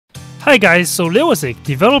Hi guys, so there was a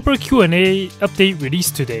developer Q&A update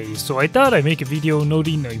released today, so I thought I'd make a video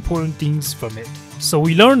noting the important things from it. So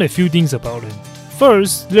we learned a few things about it.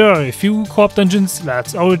 First, there are a few co-op dungeons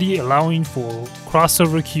that's already allowing for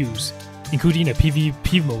cross-server queues, including a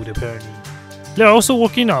PvP mode apparently. They're also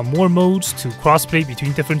working on more modes to crossplay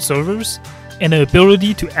between different servers, and the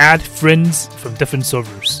ability to add friends from different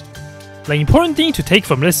servers. The important thing to take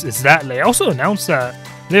from this is that they also announced that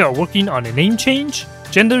they are working on a name change,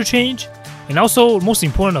 gender change, and also, most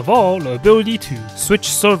important of all, the ability to switch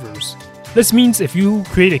servers. This means if you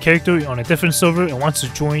create a character on a different server and wants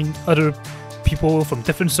to join other people from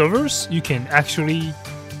different servers, you can actually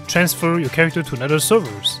transfer your character to another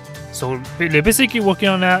servers. So they're basically working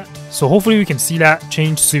on that, so hopefully we can see that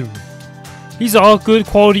change soon. These are all good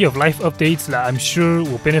quality of life updates that I'm sure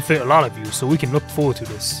will benefit a lot of you, so we can look forward to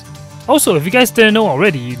this. Also, if you guys didn't know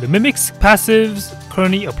already, the Mimic's passives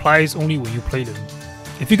currently applies only when you play them.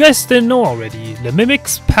 If you guys didn't know already, the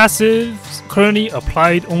Mimic's passives currently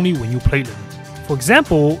applied only when you play them. For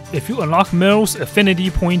example, if you unlock Meryl's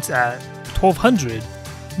affinity points at 1200,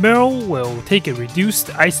 Meryl will take a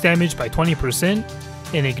reduced ice damage by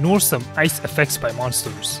 20% and ignore some ice effects by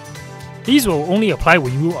monsters. These will only apply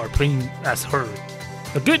when you are playing as her.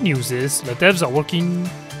 The good news is, the devs are working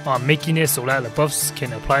on making it so that the buffs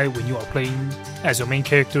can apply when you are playing as your main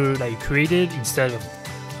character that you created instead of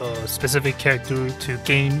a specific character to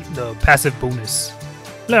gain the passive bonus.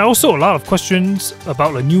 There are also a lot of questions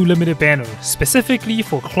about the new limited banner, specifically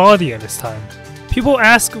for Claudia this time. People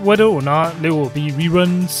ask whether or not there will be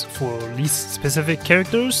reruns for these specific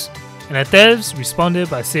characters, and the devs responded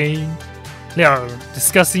by saying they are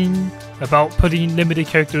discussing about putting limited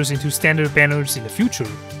characters into standard banners in the future,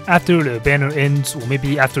 after the banner ends or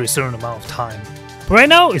maybe after a certain amount of time. But right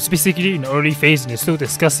now, it's basically in the early phase and they're still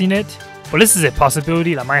discussing it, but this is a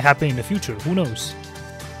possibility that might happen in the future, who knows.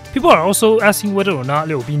 People are also asking whether or not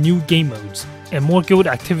there will be new game modes and more guild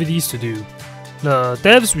activities to do. The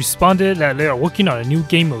devs responded that they are working on a new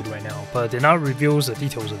game mode right now, but did not reveal the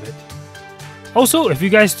details of it. Also, if you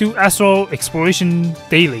guys do Astral Exploration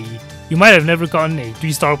daily, you might have never gotten a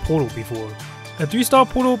 3-star portal before. A 3-star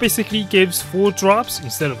portal basically gives 4 drops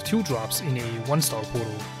instead of 2 drops in a 1-star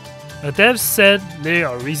portal. The devs said they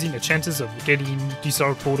are raising the chances of getting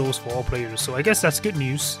 3-star portals for all players, so I guess that's good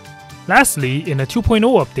news. Lastly, in a 2.0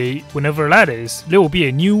 update, whenever that is, there will be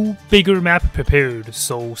a new, bigger map prepared,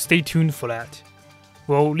 so stay tuned for that.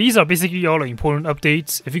 Well, these are basically all the important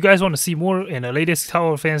updates. If you guys want to see more in the latest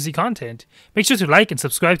Tower Fantasy content, make sure to like and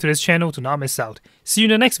subscribe to this channel to not miss out. See you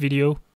in the next video.